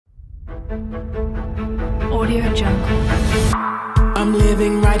Audio Jungle. I'm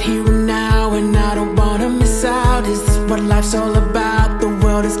living right here and now, and I don't wanna miss out. Is this what life's all about? The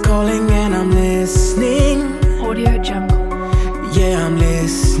world is calling and I'm listening. Audio Jungle. Yeah, I'm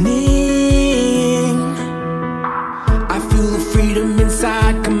listening. I feel the freedom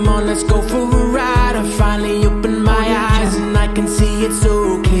inside. Come on, let's go for a ride. I finally opened my eyes and I can see it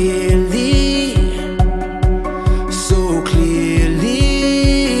so clearly. So clearly.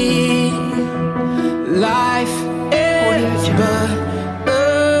 Life is but a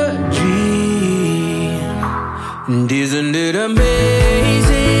dream. And isn't it amazing?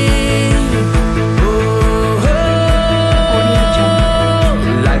 Oh,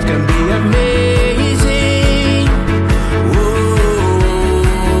 life can be amazing. Oh,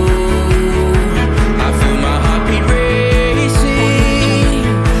 I feel my heartbeat racing.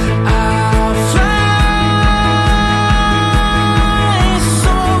 I'll fly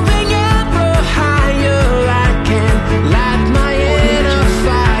soaring ever higher. I can light my inner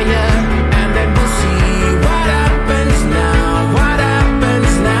fire, and then we'll see what happens now. What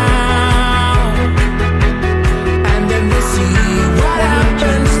happens now? And then we'll see what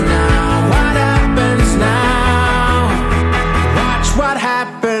happens now. What happens now? Watch what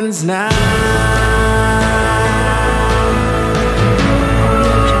happens now.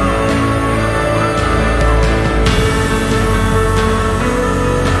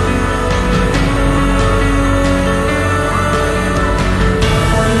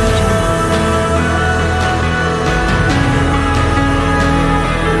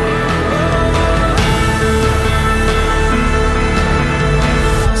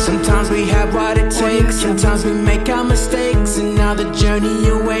 Sometimes we have what it takes, sometimes we make our mistakes, and now the journey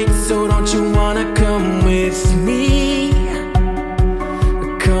awaits. So don't you wanna come with me?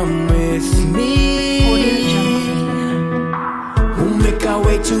 Come with me. We'll make our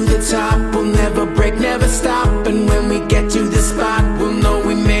way to the top. We'll never break, never stop. And when we get to the spot, we'll know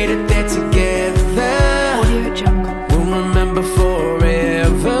we made it there together. Audio Jungle. We'll remember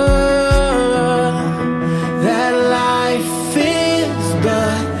forever that life is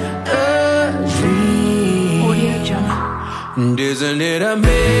but a dream. Audio Jungle. And isn't it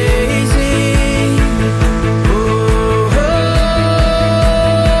amazing? Oh,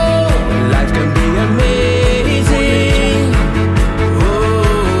 life can be amazing. Oh,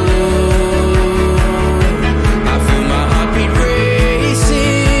 I feel my heartbeat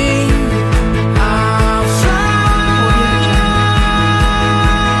racing. I'll fly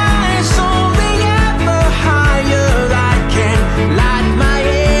soaring ever higher. I can light my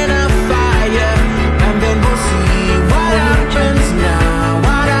inner fire, and then we'll see what happens now.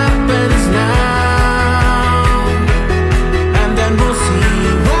 What happens now? And then we'll see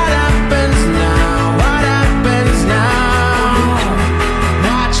what happens now. What happens now?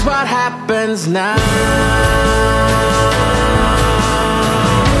 Watch what happens now.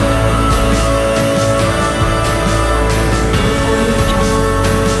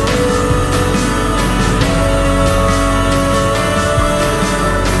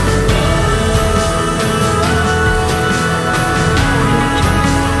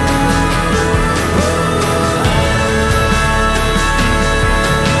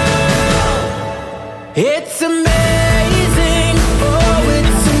 It's amazing, oh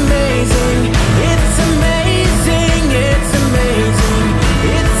it's amazing. It's amazing, it's amazing.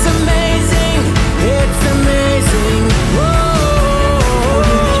 It's amazing, it's amazing. Whoa,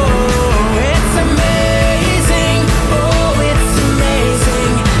 it's amazing, oh it's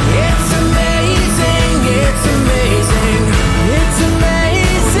amazing. It's amazing, it's amazing. It's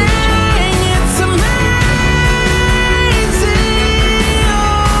amazing, it's amazing.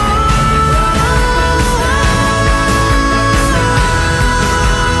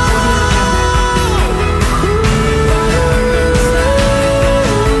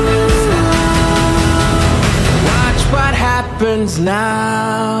 Watch what happens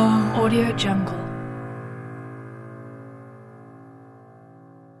now. Audio Jungle.